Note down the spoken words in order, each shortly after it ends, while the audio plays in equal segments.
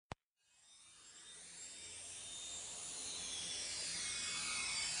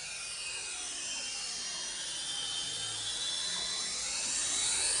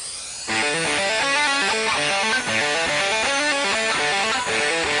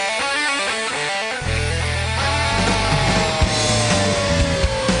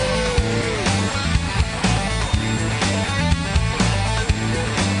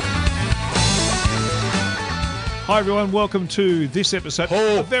Hi everyone, welcome to this episode,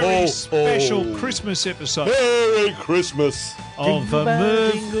 a very special Christmas episode Merry Christmas. of the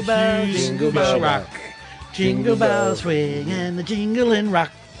Merv Hughes jingle bell Show. rock. Jingle bells swing and the jingling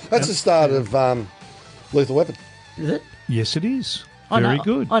rock. That's the start of Lethal Weapon. Is it? Yes, it is. I Very know,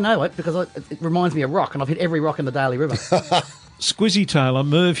 good. I know it because it reminds me of rock, and I've hit every rock in the Daly River. Squizzy Taylor,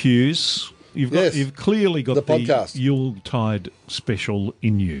 Merv Hughes, Yes. you've clearly got The podcast. Yuletide special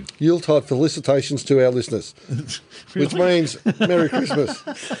in you. Yuletide felicitations to our listeners, which means Merry Christmas.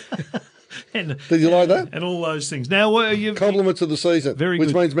 And, Did you like that? and all those things. Now, Compliment to the season, Very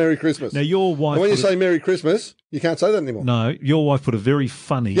which good. means Merry Christmas. now your wife. And when you put a- say Merry Christmas, you can't say that anymore. No, your wife put a very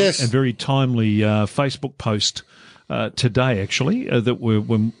funny Yes. and very timely Facebook post today, actually,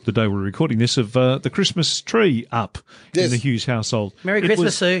 when the day we're recording this, of the Christmas tree up in Yes. the Hughes household. Merry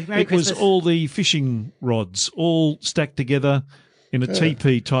Christmas, Sue. Merry It was Christmas. all the fishing rods all stacked together in a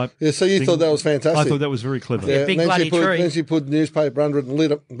teepee type. Yeah, so you thing. thought that was fantastic. I thought that was very clever. Yeah. big then bloody she put, tree. Then she put newspaper under it and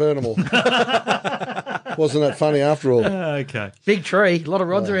lit it and burned them all. Wasn't that funny after all? Okay. Big tree, a lot of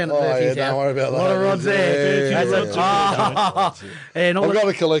rods around at Oh, Murphy's yeah, house. don't worry about A lot that. of rods there. Yeah, That's yeah, it. And all I've got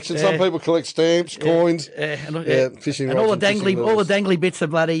a collection. Some people collect stamps, coins, fishing fishing and all the rods and fishing dangly, all the lures. dangly bits of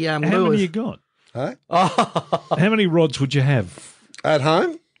bloody How many lures. you got? Huh? How many rods would you have? At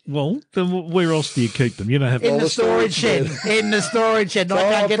home? Well, then where else do you keep them? You don't have. In the the storage storage shed. In the storage shed. No, So I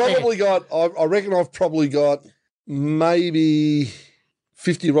can't I've get there. probably got, I reckon I've probably got maybe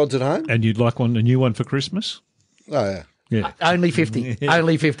 50 rods at home. And you'd like a new one for Christmas? Oh, yeah. Yeah. Only 50.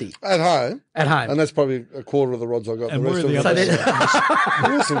 Only 50 At home. at home. And that's probably a quarter of the rods I got. And the where rest are the of So others? there's- the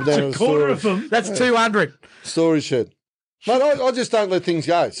rest of them down in the Quarter of storage, them. that's 200. storage shed. Mate, I just don't let things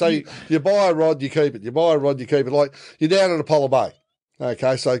go. So you buy a rod, you keep it. You buy a rod, you keep it. Like, you're down at Apollo Bay.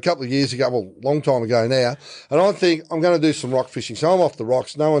 Okay, so a couple of years ago, well, a long time ago now, and I think I'm going to do some rock fishing. So I'm off the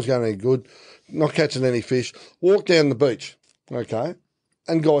rocks. No one's going any good. Not catching any fish. Walk down the beach. Okay,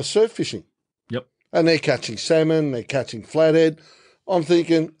 and guys surf fishing. Yep. And they're catching salmon, they're catching flathead. I'm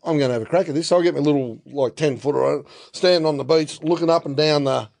thinking, I'm going to have a crack at this. So I get my little, 10-footer, standing on the beach, looking up and down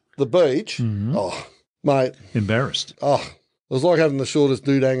the beach. Mm-hmm. Oh, mate, Embarrassed. it was like having the shortest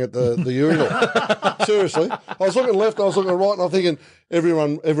doodang at the urinal. Seriously. I was looking left, I was looking right, and I'm thinking,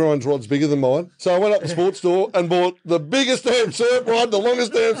 everyone's rod's bigger than mine. So I went up the sports store and bought the biggest damn surf rod, the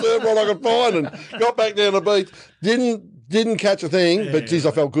longest damn surf rod I could find, and got back down the beach. Didn't catch a thing, but geez,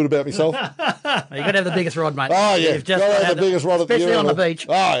 I felt good about myself. You got to have the biggest rod, mate. Oh, yeah. You've just Gotta have had the biggest rod at the especially on the urinal. beach.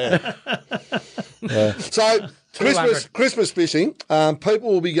 Oh, yeah. Yeah. So, 200. Christmas fishing, people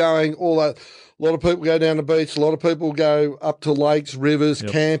will be going all that. A lot of people go down the beach. A lot of people go up to lakes, rivers,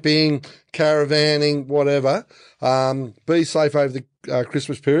 camping, caravanning, whatever. Be safe over the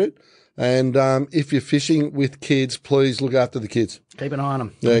Christmas period. And if you're fishing with kids, please look after the kids. Keep an eye on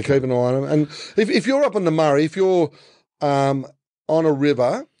them. Yeah, keep an eye on them. And if you're up in the Murray, if you're on a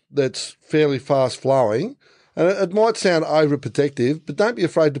river that's fairly fast flowing, and it might sound overprotective, but don't be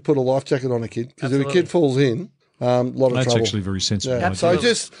afraid to put a life jacket on a kid, because if a kid falls in, a lot of That's trouble. actually very sensible. Yeah.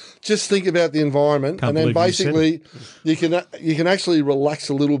 idea. So just think about the environment, Can't and then believe you said basically you can actually relax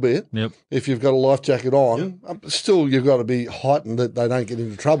a little bit Yep. if you've got a life jacket on. Still, you've got to be heightened that they don't get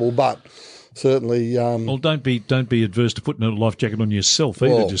into trouble, but certainly. Well, don't be adverse to putting a life jacket on yourself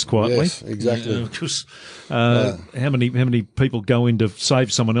either. Well, Just quietly. yes, exactly. Because how many people go in to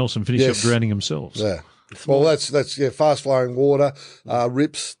save someone else and finish Yes. up drowning themselves? Yeah. Well, that's fast flowing water,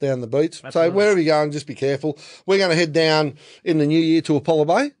 rips down the beach. So wherever you're going, just be careful. We're going to head down in the new year to Apollo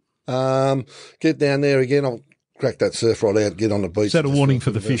Bay. Get down there again. I'll crack that surf rod out, get on the beach. Is that a warning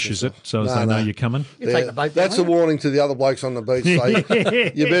for the fish? Is it so as they know you're coming? You take the boat That's a down, warning to the other blokes on the beach.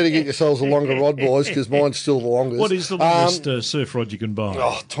 Say, you better get yourselves a longer rod, boys, because mine's still the longest. What is the longest surf rod you can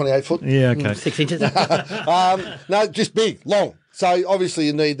buy? 28 foot. Yeah, okay. 6 inches. No, just big, long. So obviously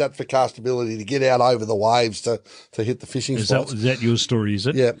you need that for castability to get out over the waves to hit the fishing spots. Is that your story? Is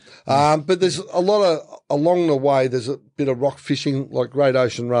it? Yeah. But there's a lot along the way, there's a bit of rock fishing like Great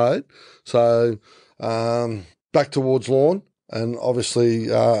Ocean Road. So back towards Lawn and obviously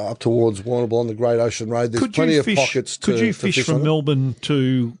up towards Warrnambool on the Great Ocean Road. There's plenty of pockets to Could you to fish on from it. Melbourne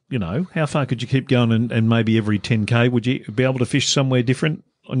to, how far could you keep going and maybe every 10K? Would you be able to fish somewhere different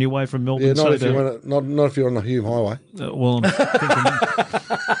on your way from Melbourne? Yeah, not say if, you to- want to, not if you're on the Hume Highway. well, I'm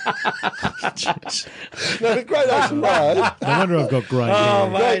thinking, No, the Great Ocean Road. no wonder I've got grey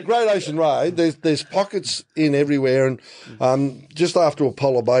hair. Great Ocean Road. There's pockets in everywhere, and just after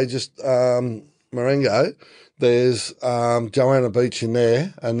Apollo Bay, just Marengo, there's Joanna Beach in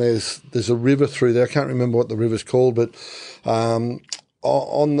there, and there's a river through there. I can't remember what the river's called, but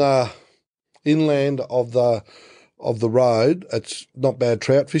on the inland of the road, it's not bad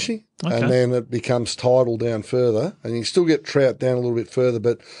trout fishing. Okay. and then it becomes tidal down further, and you can still get trout down a little bit further,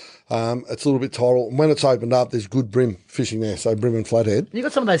 but it's a little bit tidal. And when it's opened up, there's good brim fishing there, so brim and flathead. You've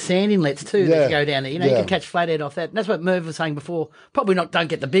got some of those sand inlets too that Yeah. you go down there. You know, you Yeah. can catch flathead off that. And that's what Merv was saying before. Probably don't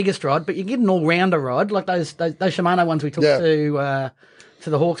get the biggest rod, but you get an all-rounder rod, like those Shimano ones we took Yeah. to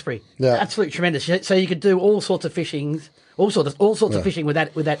the Hawkesbury. Yeah. Absolutely tremendous. So you could do all sorts of fishings, all sorts of fishing with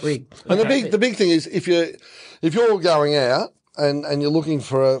that rig. And the big thing is if you're going out and you're looking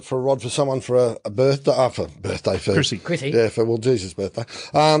for a rod for someone for a birthday, for Chrissy. Yeah, for Jesus' birthday.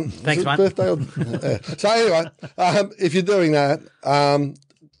 Thanks, mate. Birthday or, yeah. So anyway, if you're doing that,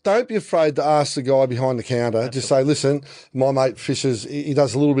 don't be afraid to ask the guy behind the counter. Just say, listen, my mate fishes. He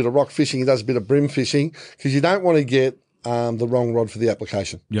does a little bit of rock fishing. He does a bit of brim fishing, because you don't want to get the wrong rod for the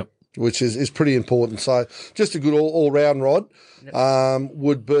application. Yep. Which is pretty important. So just a good all-round rod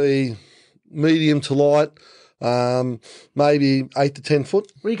would be medium to light, maybe 8 to 10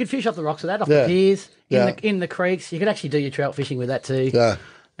 foot. Well, you could fish off the rocks with that, off Yeah. the piers, Yeah. in the creeks. You could actually do your trout fishing with that too. Yeah.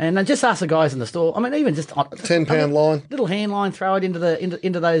 And then just ask the guys in the store. I mean, even just 10-pound line. little hand line, throw it into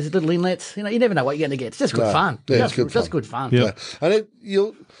those little inlets. You know, you never know what you're going to get. It's just good fun. Yeah, it's good just fun. good fun. Yeah. And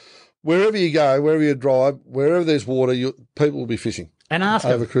wherever you go, wherever you drive, wherever there's water, people will be fishing And ask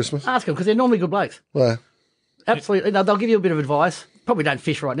over them. Christmas. Ask them because they're normally good blokes. Yeah. Absolutely, they'll give you a bit of advice. Probably don't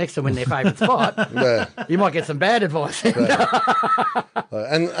fish right next to them in their favourite spot. Yeah. You might get some bad advice. And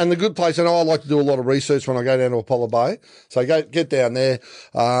the good place, and I like to do a lot of research when I go down to Apollo Bay. So get down there.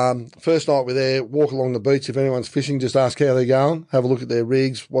 First night we're there, walk along the beach. If anyone's fishing, just ask how they're going. Have a look at their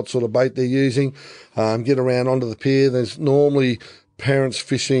rigs, what sort of bait they're using. Get around onto the pier. There's normally parents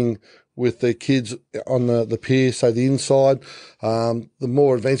fishing with their kids on the pier, so the inside. The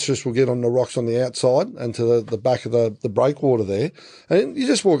more adventurous will get on the rocks on the outside and to the back of the breakwater there. And you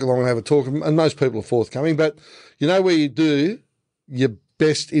just walk along and have a talk, and most people are forthcoming. But you know where you do your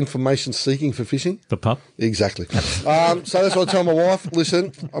best information seeking for fishing? The pup. Exactly. So that's what I tell my wife.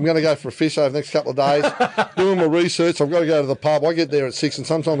 Listen, I'm going to go for a fish over the next couple of days, doing my research. I've got to go to the pub. I get there at 6, and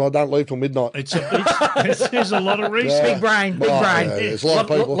sometimes I don't leave till midnight. There's a lot of research. Big brain. Yeah, there's a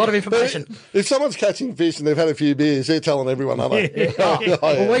lot of people. Lot of information. But if someone's catching fish and they've had a few beers, they're telling everyone, aren't they?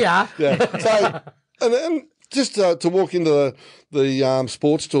 Well, we are. Yeah. So, and just to walk into the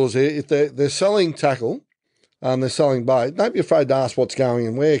sports stores here, if they're selling tackle, they're selling bait, don't be afraid to ask what's going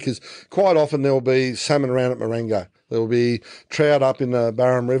and where, because quite often there will be salmon around at Marengo. There will be trout up in the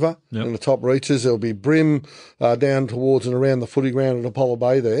Barham River in the top reaches. There will be brim down towards and around the footy ground at Apollo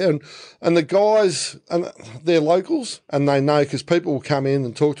Bay there. And the guys, and they're locals, and they know, because people will come in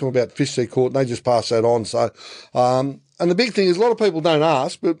and talk to them about fish they caught, and they just pass that on. So, and the big thing is a lot of people don't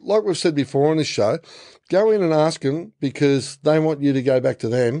ask, but like we've said before on this show, go in and ask them, because they want you to go back to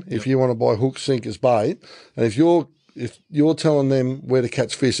them if you want to buy hook, sinkers, bait. And if you're telling them where to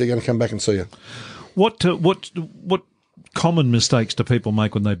catch fish, they're going to come back and see you. What common mistakes do people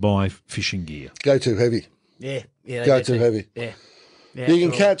make when they buy fishing gear? Go too heavy. Yeah. They Go do too heavy. Yeah. You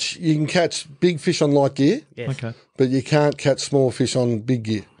can catch big fish on light gear, Yes. Okay. but you can't catch small fish on big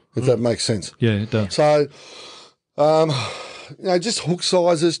gear, if that makes sense. Yeah, it does. So, just hook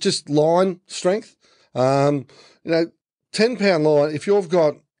sizes, just line strength. 10-pound line. If you've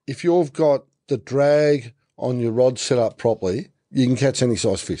got the drag on your rod set up properly, you can catch any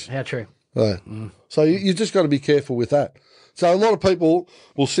size fish. How true. Right. So you just got to be careful with that. So a lot of people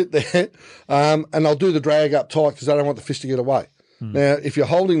will sit there and they'll do the drag up tight because they don't want the fish to get away. Now, if you're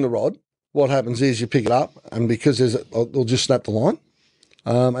holding the rod, what happens is you pick it up, and because they'll just snap the line.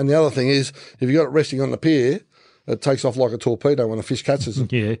 And the other thing is, if you've got it resting on the pier, it takes off like a torpedo when a fish catches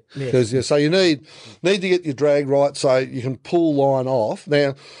it. Yeah. So you need to get your drag right so you can pull line off.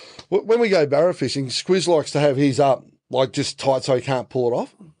 Now, when we go barra fishing, Squiz likes to have his up like just tight so he can't pull it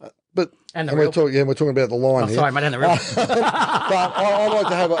off. But And the we're reel. talking about the line here. Sorry, mate, and the reel. But I like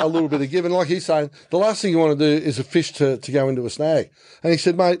to have a little bit of give. And like he's saying, the last thing you want to do is a fish to go into a snag. And he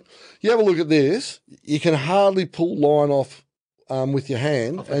said, mate, you have a look at this. You can hardly pull line off with your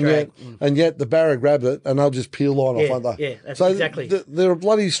hand, and yet the barra grabbed it, and they'll just peel line off, won't they? Yeah, that's so exactly. They're a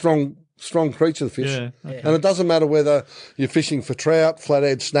bloody strong creature, the fish. Yeah, okay. And it doesn't matter whether you're fishing for trout,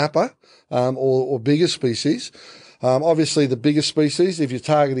 flathead, snapper, or bigger species. Obviously, the bigger species, if you're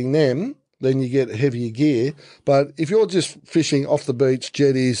targeting them, then you get heavier gear. But if you're just fishing off the beach,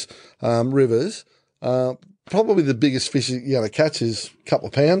 jetties, rivers, probably the biggest fish you're going to catch is couple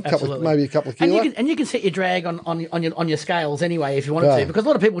of pounds, maybe a couple of kilos. And you can set your drag on your scales anyway if you wanted to, because a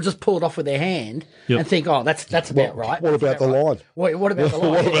lot of people just pull it off with their hand and think, oh, that's about right. What about the line? What about the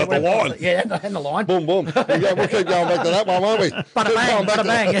line? What about the line? Yeah, and the line. Boom, boom. We'll keep going back to that one, won't we? Bada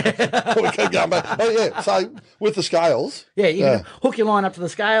bang. We'll keep going back. Oh, yeah. So with the scales. Yeah, you can hook your line up to the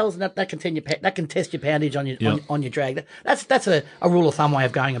scales, and that can test your poundage on your drag. That's a rule of thumb way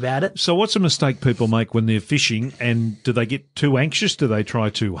of going about it. So what's a mistake people make when they're fishing, and do they get too anxious? Do they try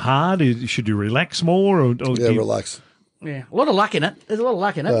too hard? Should you relax more? Or relax. Yeah, a lot of luck in it. There's a lot of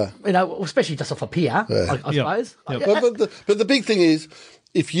luck in it. Especially just off a pier, I suppose. But the big thing is,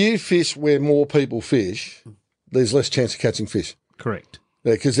 if you fish where more people fish, there's less chance of catching fish. Correct.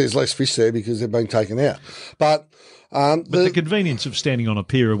 Yeah, because there's less fish there because they're being taken out. But the convenience of standing on a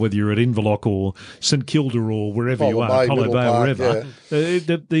pier, whether you're at Inverloch or St Kilda or wherever you are, Apollo Bay or wherever,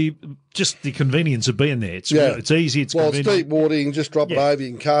 just the convenience of being there. It's easy, it's convenient. It's deep water, you can just drop it over,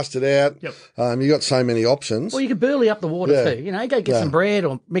 you can cast it out. Yep. You've got so many options. Well, you can burley up the water too. Go get some bread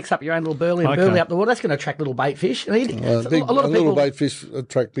or mix up your own little burley and burley up the water. That's going to attract little bait fish. A lot of people, little bait fish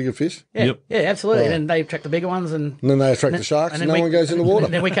attract bigger fish. Yeah, absolutely. And then they attract the bigger ones. And then they attract the sharks and no one goes in the water.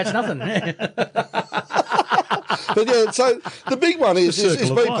 And then we catch nothing. But so the big one is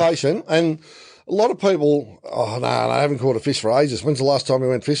be patient. And a lot of people, I haven't caught a fish for ages. When's the last time we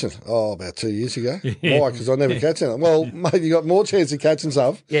went fishing? Oh, about 2 years ago. Why? Because I never catch anything. Well, mate, you got more chance of catching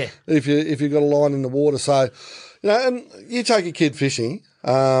stuff if you've got a line in the water. So, and you take a kid fishing,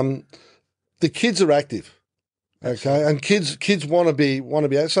 the kids are active. Okay. And kids want to be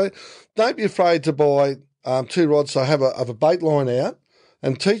active. So don't be afraid to buy 2 rods. So have a bait line out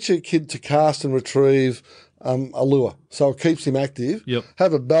and teach your kid to cast and retrieve a lure, so it keeps him active. Yep.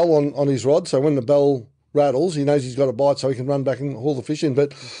 Have a bell on his rod, so when the bell rattles, he knows he's got a bite, so he can run back and haul the fish in.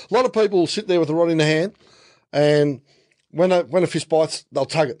 But a lot of people sit there with the rod in their hand, and when a fish bites, they'll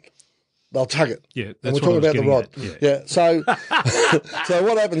tug it. Yeah, and we're talking about the rod. Yeah. So, so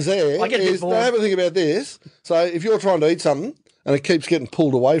what happens there is, now have a think about this. So if you're trying to eat something and it keeps getting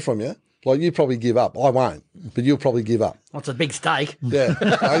pulled away from you, like you probably give up. I won't, but you'll probably give up. Well, it's a big steak. Yeah.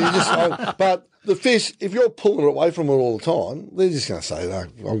 But the fish, if you're pulling it away from it all the time, they're just going to say, no,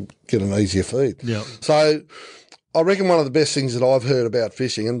 I'll get an easier feed. Yeah. So I reckon one of the best things that I've heard about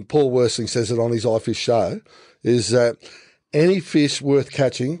fishing, and Paul Worsling says it on his iFish show, is that any fish worth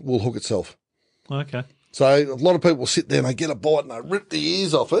catching will hook itself. Okay. So a lot of people sit there and they get a bite and they rip the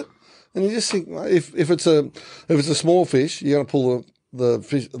ears off it. And you just think, if it's a small fish, you're going to pull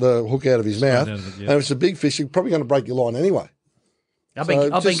the hook out of his mouth. And if it's a big fish, you're probably going to break your line anyway. I've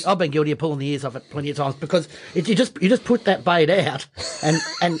been guilty of pulling the ears off it plenty of times because you just put that bait out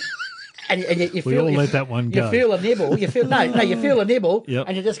and you feel let that one go. You feel a nibble. You feel you feel a nibble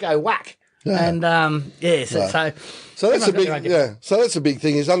and you just go whack. Yeah. And so that's a big So that's a big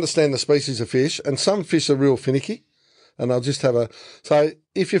thing is understand the species of fish, and some fish are real finicky, and they'll just have so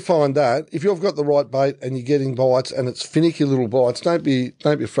if you find that if you've got the right bait and you're getting bites and it's finicky little bites, don't be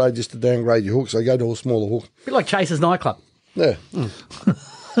afraid just to downgrade your hook. So go to a smaller hook. A bit like Chaser's nightclub. Yeah.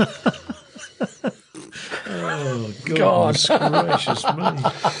 Oh, God. Gracious me.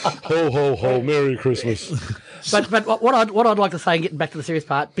 Ho, ho, ho. Merry Christmas. But what I'd like to say, getting back to the serious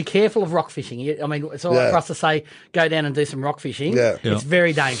part, be careful of rock fishing. I mean, it's all right for us to say, go down and do some rock fishing. Yeah. It's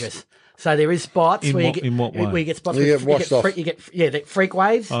very dangerous. So there is spots in what way? Where you get spots you get washed off. You get the freak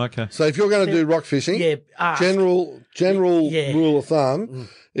waves. Oh, okay. So if you're going to do rock fishing, general rule of thumb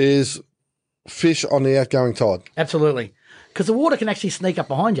is fish on the outgoing tide. Absolutely. Because the water can actually sneak up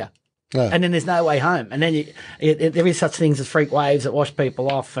behind you. Yeah. And then there's no way home. And then there is such things as freak waves that wash people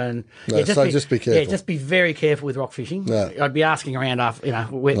off. And just be careful. Yeah, just be very careful with rock fishing. No. I'd be asking around after,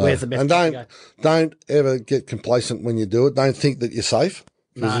 where's the best place to go. Don't ever get complacent when you do it. Don't think that you're safe.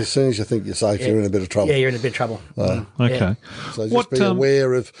 Because as soon as you think you're safe, you're in a bit of trouble. Yeah, you're in a bit of trouble. Okay. Yeah. So just be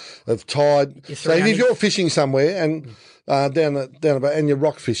aware of tide. So if you're fishing somewhere and down about and you're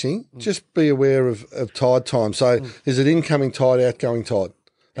rock fishing, just be aware of tide time. So is it incoming tide, outgoing tide?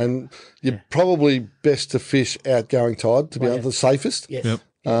 And you're probably best to fish outgoing tide to be the safest. Yes. Yep.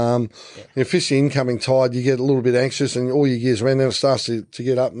 You fish the incoming tide, you get a little bit anxious and all your gear's around, then it starts to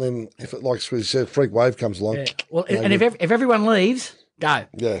get up, and then if it, like we said, freak wave comes along. Yeah. Well, and if everyone leaves, go.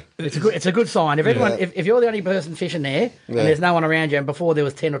 Yeah. It's a good sign. If everyone if you're the only person fishing there and there's no one around you, and before there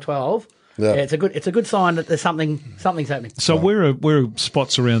was 10 or 12. Yeah, it's a good sign that there's something's happening. So where are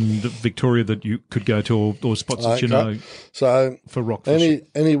spots around Victoria that you could go to, or spots that you know? So for rock fishing,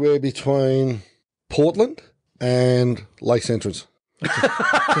 anywhere between Portland and Lakes Entrance.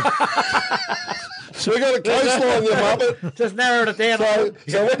 We've got a coastline, you muppet. Just narrowed it down.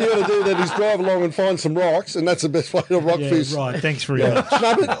 So what you got to do then is drive along and find some rocks, and that's the best way to rock fish. Right, thanks very much.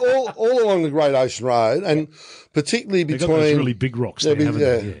 No, but all along the Great Ocean Road, and particularly between... They've got those really big rocks there, haven't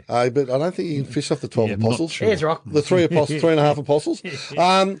they? Yeah. But I don't think you can fish off the 12 apostles. Sure. There's rock. The 3.5 apostles.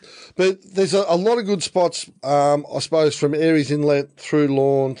 But there's a lot of good spots, I suppose, from Aries Inlet through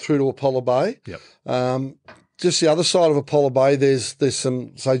Lorne through to Apollo Bay. Yep. Just the other side of Apollo Bay, there's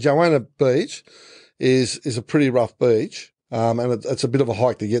some, say, Joanna Beach is a pretty rough beach, and it's a bit of a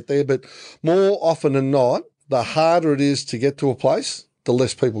hike to get there. But more often than not, the harder it is to get to a place, the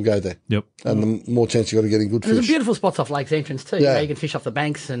less people go there. Yep. And the more chance you got of getting good fish. There's some beautiful spots off Lake's entrance too. Yeah. You can fish off the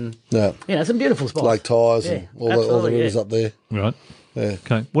banks and some beautiful spots. Lake Tyres and all the rivers up there. Right. Yeah.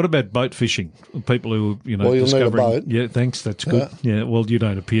 Okay. What about boat fishing? People who, well, you'll discovering. Need a boat. Yeah, thanks. That's good. Yeah. Well, you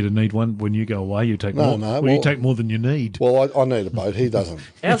don't appear to need one when you go away. You take more. No. Well, you take more than you need. Well, I need a boat. He doesn't.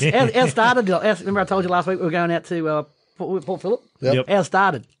 Ours started. Remember, I told you last week we were going out to Port Phillip. Yep. Ours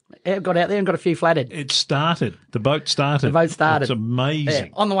started. Got out there and got a few flathead. It started. The boat started. The boat started. It's amazing.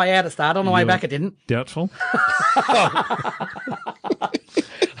 Yeah. On the way out, it started. On the way back, it didn't. Doubtful.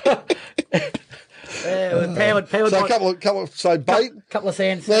 Powered so a couple of bait. Couple of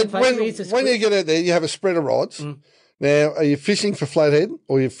sands. Now, when you get out there, you have a spread of rods. Now, are you fishing for flathead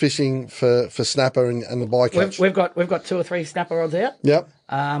or are you fishing for snapper and the bycatch? We've got 2 or 3 snapper rods out. Yep.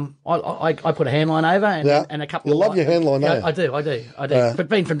 I put a handline over and a couple. You love your handline, don't you? I do. But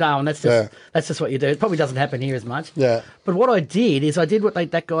being from Darwin, that's just what you do. It probably doesn't happen here as much. Yeah. But what I did is what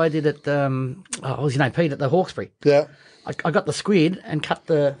that guy did at what was his name, Pete, at the Hawkesbury. Yeah. I got the squid and cut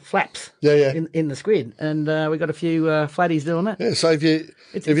the flaps. In the squid, and we got a few flatties doing that. Yeah. So if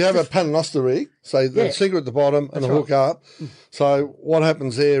you have a paternoster rig, say the sinker at the bottom and the hook up. So what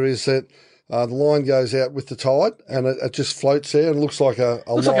happens there is that the line goes out with the tide, and it just floats there and looks like a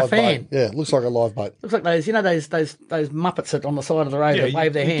live like a fan. boat. Yeah, it looks like a live boat. Looks like those Muppets that on the side of the road that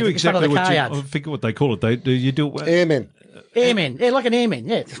wave their hands in front of the car yards. I forget what they call it. You do airmen. Airmen, yeah, like an airman,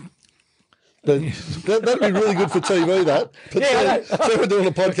 yeah. But that'd be really good for TV, that. But so we're doing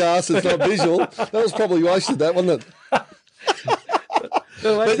a podcast, it's not visual. That was probably wasted, that, wasn't it?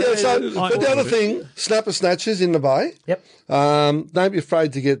 But the other thing, snapper snatchers in the bay. Yep. Don't be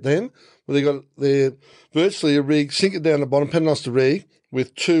afraid to get them. Well, they're virtually a rig, sink it down the bottom, paternoster rig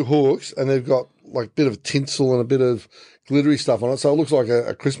with 2 hooks, and they've got like a bit of tinsel and a bit of glittery stuff on it, so it looks like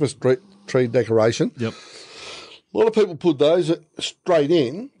a Christmas tree decoration. Yep. A lot of people put those straight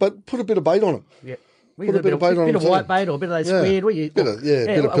in, but put a bit of bait on them. Yeah. Put a bit of bait on them. A bit of white bait or a bit of those squid. Bit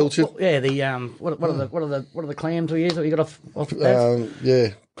of pilchard. What are the clams we use that we got off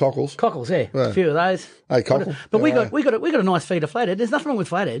those? Cockles. Cockles, a few of those. Hey, cockle. But we got a nice feed of flathead. There's nothing wrong with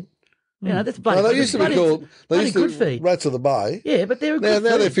flathead. You know, that's bloody. They used to be called good feed. Rats of the Bay. Yeah, but they're now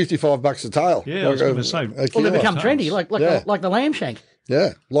they're $55 a tail. Yeah, I was going to say. Well, they become trendy, like the lamb shank.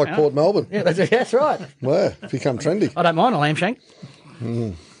 Yeah, like Port Melbourne. Yeah, that's right. Well, become trendy. I don't mind a lamb shank.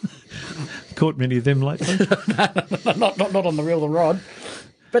 Caught many of them lately? not on the reel of the rod.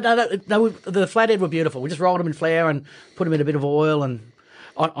 But the flathead were beautiful. We just rolled them in flour and put them in a bit of oil, and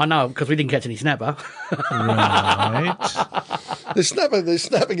I know because we didn't catch any snapper. Right. There's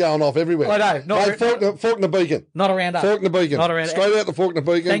snapper going off everywhere. I know. Fork in the Beacon. Not around us. Fork in the Beacon. Not around. Straight out the Fork in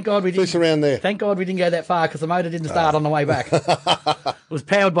the Beacon. Thank God we didn't. Fish around there. Thank God we didn't go that far because the motor didn't start on the way back. It was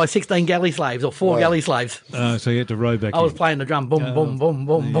powered by 16 galley slaves or 4 galley slaves. So you had to row back. I was playing the drum. Boom, boom, boom,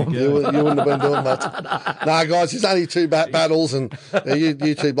 boom, boom. You wouldn't have been doing that. No, guys, there's only 2 battles, and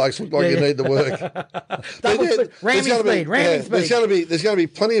you 2 blokes look like you need the work. Ramming speed. There's going to be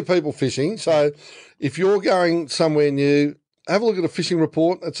plenty of people fishing. So if you're going somewhere new, have a look at a fishing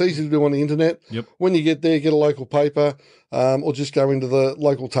report. It's easy to do on the internet. Yep. When you get there, get a local paper, or just go into the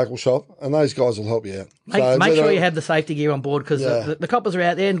local tackle shop, and those guys will help you out. Make sure you have the safety gear on board because the coppers are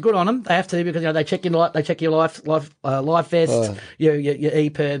out there, and good on them. They have to because they check your life vest, your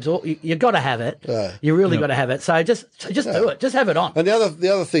EPIRBs. Or you got to have it. You really got to have it. So just do it. Just have it on. And the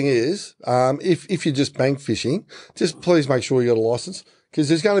other thing is, if you're just bank fishing, just please make sure you got a license. Because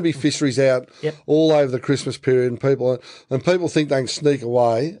there's going to be fisheries out all over the Christmas period, and people think they can sneak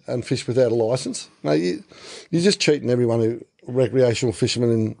away and fish without a licence. No, you're just cheating everyone who recreational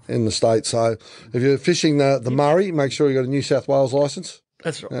fishermen in the state. So if you're fishing the Murray, make sure you got a New South Wales licence.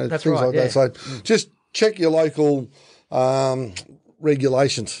 That's right. Things like that. So just check your local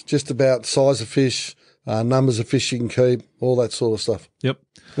regulations, just about size of fish, numbers of fish you can keep, all that sort of stuff. Yep.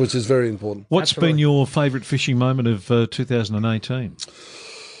 Which is very important. What's been your favourite fishing moment of 2018?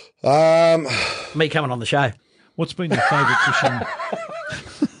 Me coming on the show. What's been your favourite fishing?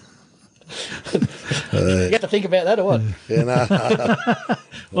 You have to think about that or what? Yeah, no. A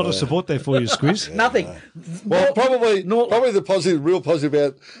lot of support there for you, Squiz. Nothing. Well, probably the real positive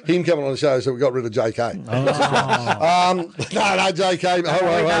about him coming on the show is that we got rid of JK. Oh. No, JK.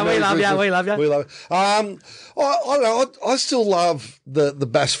 We love you. I don't know. I still love the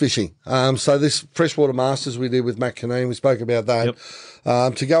bass fishing. So this freshwater masters we did with Matt Caneen, we spoke about that.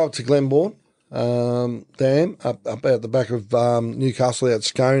 Yep. To go up to Glenbourne Dam, up at the back of Newcastle, out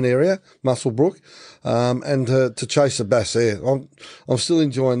Scone area, Muswellbrook, and to chase the bass there. I'm still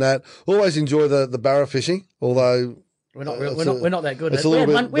enjoying that. Always enjoy the barra fishing, although. We're not that good. It's a little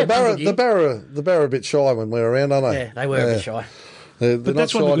bit. The barra a bit shy when we're around, aren't they? Yeah, they were a bit shy. But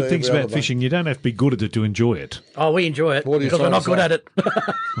that's one of the good things about fishing. You don't have to be good at it to enjoy it. Oh, we enjoy it because we're not good at it.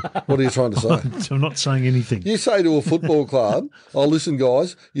 What are you trying to say? I'm not saying anything. You say to a football club, "Oh, listen,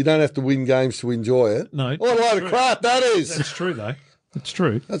 guys, you don't have to win games to enjoy it." No. What a load of crap that is. That's true, though. It's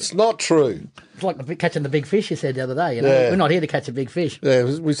true. That's not true. It's like catching the big fish you said the other day. You know? We're not here to catch a big fish. Yeah,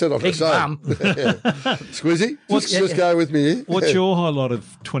 we said on big the show. bum. Squizzy, just go with me here. What's your highlight of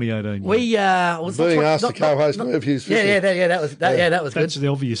 2018? Being asked to co-host Merv Hughes Fishing. That was good. That's the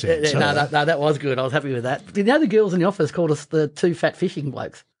obvious answer. No, that was good. I was happy with that. Did you know the girls in the office called us the two fat fishing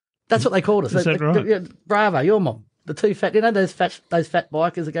blokes? That's what they called us. Is that right? Bravo, your mom. The two fat. You know those fat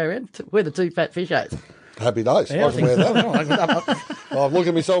bikers that go around. We're the two fat fishers. Happy days. Yeah, I can wear that. I've looked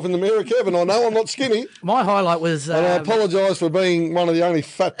at myself in the mirror, Kevin. I know I'm not skinny. My highlight was... and I apologise for being one of the only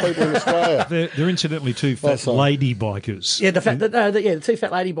fat people in Australia. They're incidentally two fat lady bikers. Yeah, the two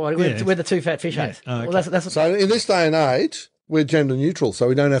fat lady bikers. We're the two fat fishers. Yeah. Well, that's so in this day and age, we're gender neutral, so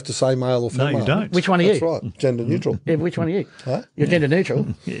we don't have to say male or female. No, you don't. Which one are you? That's right, gender neutral. Yeah, which one are you? Huh? You're gender neutral.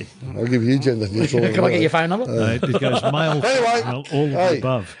 Yeah. I'll give you gender neutral. Can I get your phone number? No, it goes male, female, all of the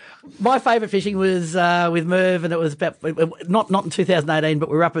above. My favourite fishing was with Merv, and it was about not in 2018, but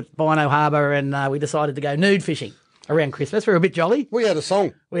we were up at Bynoe Harbour, and we decided to go nude fishing around Christmas. We were a bit jolly. We had a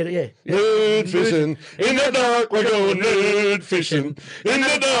song. Nude fishing in the dark, we go nude fishing. In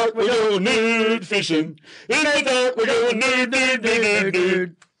the dark, we go nude fishing. In the dark, we go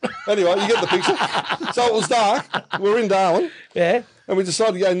nude. Anyway, you get the picture. So it was dark. We're in Darwin. Yeah. And we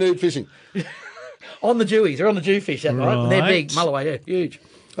decided to go nude fishing. On the Jewies. They're on the Jew fish, right? And they're big, Mulloway, huge.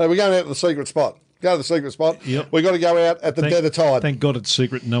 We're going out to the secret spot. Go to the secret spot. Yep. We've got to go out at the dead of tide. Thank God it's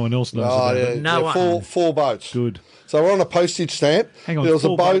secret. No one else knows about it. No one. Four boats. Good. So we're on a postage stamp. Hang on, there was a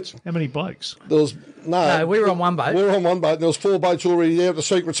boat. Boats? How many blokes? There was No, we were on one boat. We were on one boat, and there was 4 boats already there at the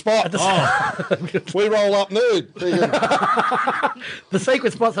secret spot. We roll up nude. The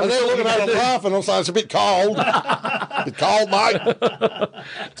secret spot. And they're looking at it laughing. I'm saying, it's a bit cold. A bit cold, mate.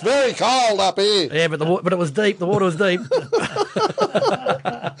 It's very cold up here. Yeah, but it was deep. The water was deep.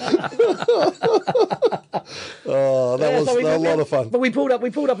 Oh, that was a lot of fun. But we pulled up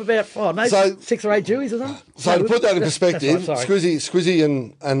about 6 or 8 Jewies or something. So to put that in perspective, right,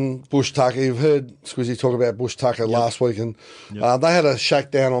 Squizzy and Bush Tucker, you've heard Squizzy talk about Bush Tucker last week, and they had a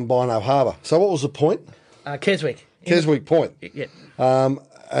shack down on Bynoe Harbour. So what was the point? Keswick. Keswick Point. Yeah.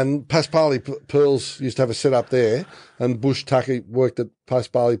 And Paspali Pearls used to have a set up there, and Bush Tucker worked at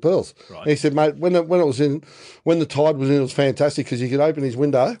Paspali Pearls. Right. He said, mate, when the tide was in, it was fantastic because you could open his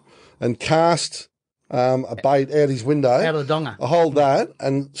window and cast a bait out his window. Out of the donga. Hold that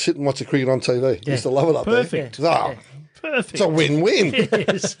and sit and watch the cricket on TV. Yeah. Used to love it up Perfect. there. Oh, Perfect. It's a win-win.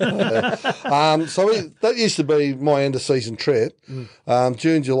 Yes. That used to be my end-of-season trip.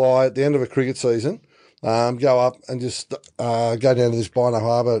 June, July, at the end of a cricket season, go up and just go down to this Bynoe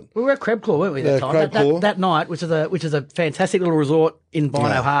Harbour. We were at Crab Claw, weren't we, that time? That night, which is a fantastic little resort in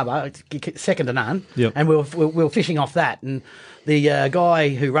Bynoe Harbour, second to none. Yep. And we were fishing off that. And the guy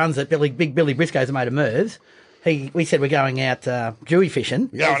who runs it, Big Billy Briscoe's a mate of Merv's, we said we're going out Jewy fishing.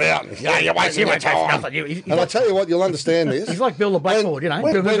 Going out. Yeah, you're wasting your time. And I tell you what, you'll understand this. He's like Bill the Blackboard, you know.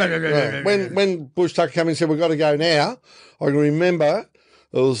 When Bush Tucker came in and said, we've got to go now, I can remember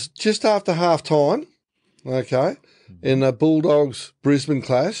it was just after half-time, okay, in a Bulldogs Brisbane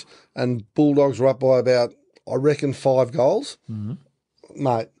clash, and Bulldogs were up by about, I reckon, 5 goals. Mm-hmm.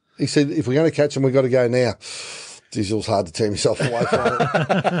 Mate, he said, if we're going to catch them, we've got to go now. Geez, it was hard to tear myself away from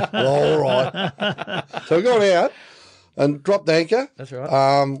it. All right. So we got out and dropped anchor. That's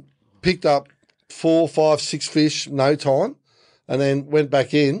right. Picked up 4, 5, 6 fish, no time, and then went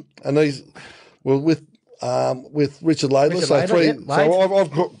back in. And these were with Richard Laidler. So I've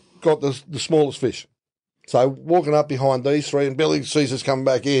got the smallest fish. So walking up behind these 3, and Billy sees us coming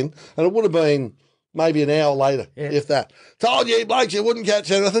back in, and it would have been maybe an hour later, if that. Told you blokes you wouldn't catch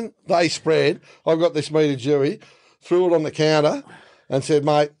anything. They spread. I've got this meat of Jewy, threw it on the counter and said,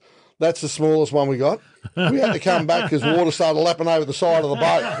 mate, That's the smallest one we got. We had to come back because water started lapping over the side of the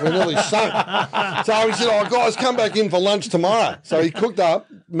boat. We nearly sunk. So he said, "Oh, guys, come back in for lunch tomorrow." So he cooked up,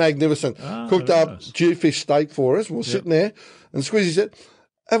 magnificent, cooked up jewfish steak for us. We're sitting there, and Squizzy said,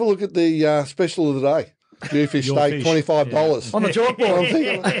 "Have a look at the special of the day. Jewfish steak, $25 on the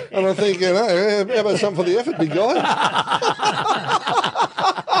chalkboard." And I'm thinking, hey, how about something for the effort, big guy?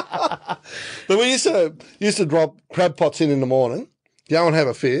 But we used to drop crab pots in the morning, go and have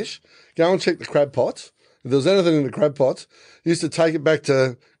a fish, go and check the crab pots. If there was anything in the crab pots, used to take it back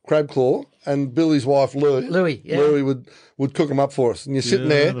to Crab Claw, and Billy's wife, Louie would cook them up for us. And you're sitting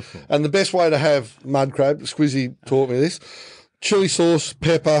there, and the best way to have mud crab, Squizzy taught me this, chili sauce,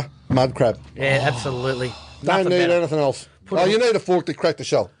 pepper, mud crab. Yeah, absolutely. Don't need anything else. You need a fork to crack the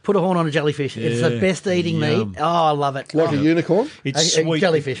shell. Put a horn on a jellyfish. Yeah. It's the best eating meat. Oh, I love it. Like a unicorn? It's sweet.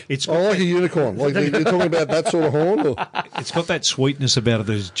 Jellyfish. Like a unicorn. Like you're talking about that sort of horn? Or? It's got that sweetness about it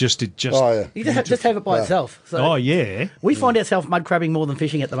that is just... You just have it by itself. So we find ourselves mud crabbing more than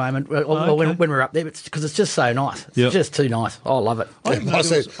fishing at the moment when we're up there because it's just so nice. It's just too nice. Oh, I love it. Plus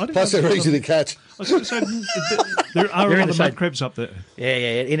they're easy to catch. There are other mud crabs up there.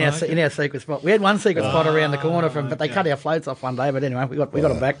 Yeah. In our secret spot. We had one secret spot around the corner but they cut our floats off one day. But anyway, we got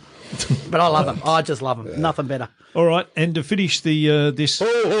them back. But I love them. I just love them. Yeah. Nothing better. All right, and to finish the this.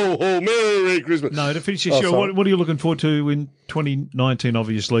 Merry Christmas! No, to finish this show, what are you looking forward to in 2019?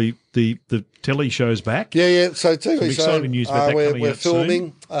 Obviously, the telly show's back. Yeah. So TV show. Exciting news about that coming we're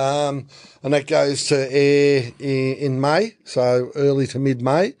filming, and that goes to air in May, so early to mid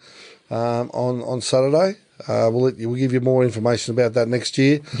May, on Saturday. We'll give you more information about that next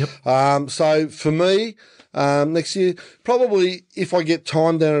year. Yep. So for me. Next year, probably if I get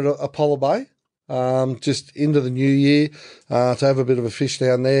time down at Apollo Bay, just into the new year, to have a bit of a fish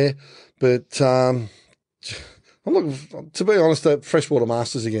down there. But I'm looking, to be honest, at Freshwater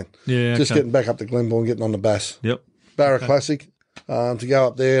Masters again. Yeah, just getting back up to Glenbourne, getting on the bass. Yep. Barra Classic, to go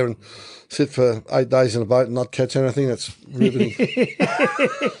up there and sit for 8 days in a boat and not catch anything. That's riveting.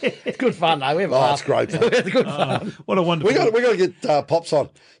 It's good fun, though. It's great fun. It's good fun. What a wonderful... We got to get Pops on.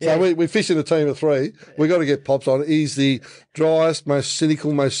 So we fish in a team of 3. We got to get Pops on. He's the driest, most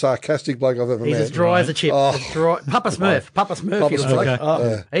cynical, most sarcastic bloke I've ever met. He's as dry as a chip. Papa Smurf. Papa Smurf. He looks like.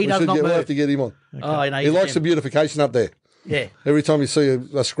 He does not move. We'll have to get him on. Okay. He likes the beautification up there. Yeah. Every time you see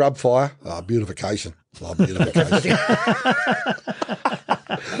a scrub fire, beautification. Love beautification.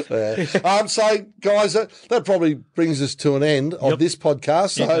 So, guys, that probably brings us to an end of this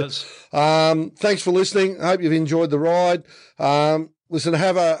podcast. So, thanks for listening. I hope you've enjoyed the ride. Listen,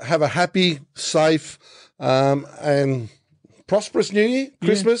 have a happy, safe, and prosperous New Year,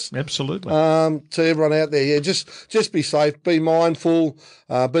 Christmas. Absolutely. To everyone out there, just be safe, be mindful,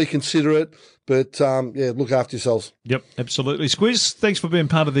 be considerate. But, look after yourselves. Yep, absolutely. Squiz, thanks for being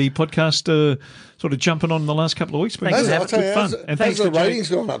part of the podcast, sort of jumping on the last couple of weeks. Thanks for having fun. And thanks the ratings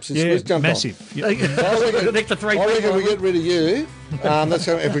gone up since Squiz jumped massive. on. Massive. I reckon we get rid of you.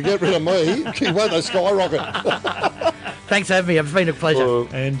 If we get rid of me, won't they skyrocket? Thanks for having me. It's been a pleasure.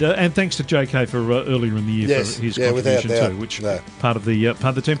 And thanks to JK for earlier in the year for his contribution too, which part of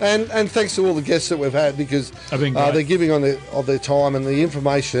the team. And thanks to all the guests that we've had because they're giving of their time, and the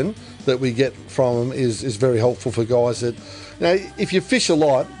information that we get from them is very helpful for guys that, if you fish a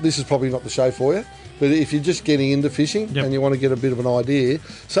lot, this is probably not the show for you. But if you're just getting into fishing and you want to get a bit of an idea,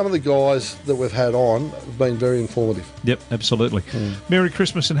 some of the guys that we've had on have been very informative. Yep, absolutely. Merry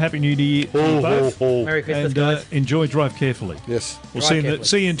Christmas and Happy New Year to you both. Merry Christmas, and guys. Enjoy, drive carefully. Yes. We'll see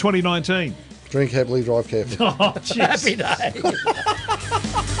you in 2019. Drink happily, drive carefully. Oh, Happy day.